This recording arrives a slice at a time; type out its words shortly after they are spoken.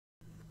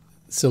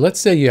So let's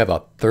say you have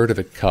a third of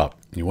a cup.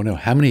 You want to know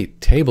how many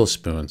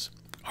tablespoons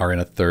are in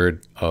a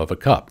third of a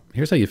cup.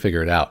 Here's how you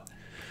figure it out.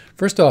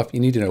 First off,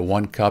 you need to know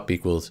 1 cup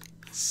equals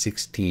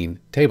 16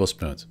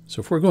 tablespoons. So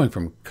if we're going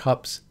from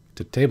cups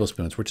to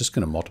tablespoons, we're just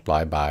going to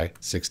multiply by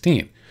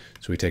 16.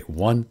 So we take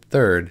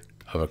 1/3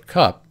 of a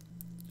cup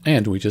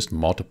and we just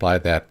multiply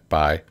that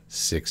by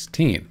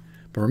 16.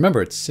 But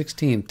remember, it's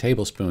 16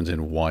 tablespoons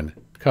in 1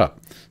 cup.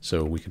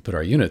 So we can put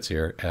our units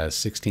here as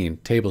 16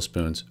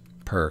 tablespoons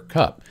per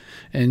cup.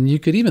 And you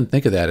could even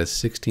think of that as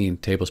 16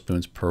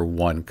 tablespoons per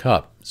 1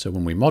 cup. So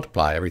when we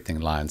multiply,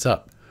 everything lines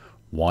up.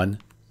 1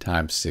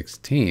 times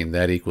 16,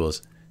 that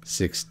equals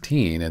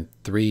 16, and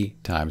 3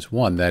 times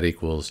 1, that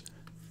equals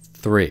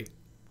 3.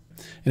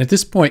 And at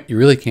this point, you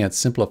really can't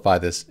simplify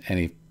this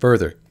any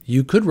further.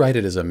 You could write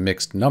it as a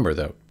mixed number,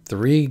 though.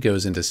 3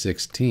 goes into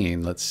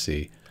 16. Let's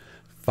see.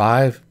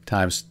 5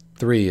 times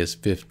 3 is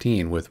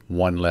 15 with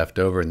 1 left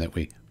over, and then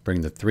we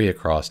bring the 3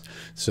 across.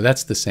 So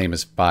that's the same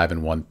as 5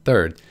 and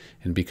 1/3.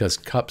 And because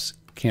cups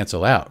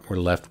cancel out, we're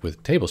left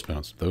with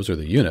tablespoons. Those are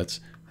the units.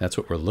 That's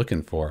what we're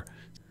looking for.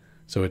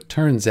 So it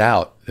turns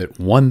out that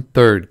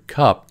 1/3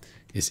 cup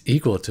is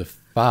equal to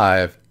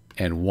 5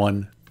 and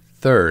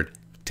 1/3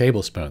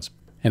 tablespoons.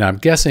 And I'm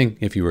guessing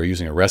if you were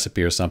using a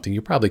recipe or something,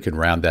 you probably could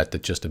round that to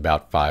just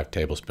about 5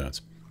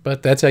 tablespoons.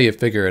 But that's how you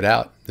figure it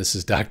out. This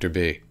is Dr.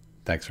 B.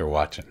 Thanks for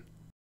watching.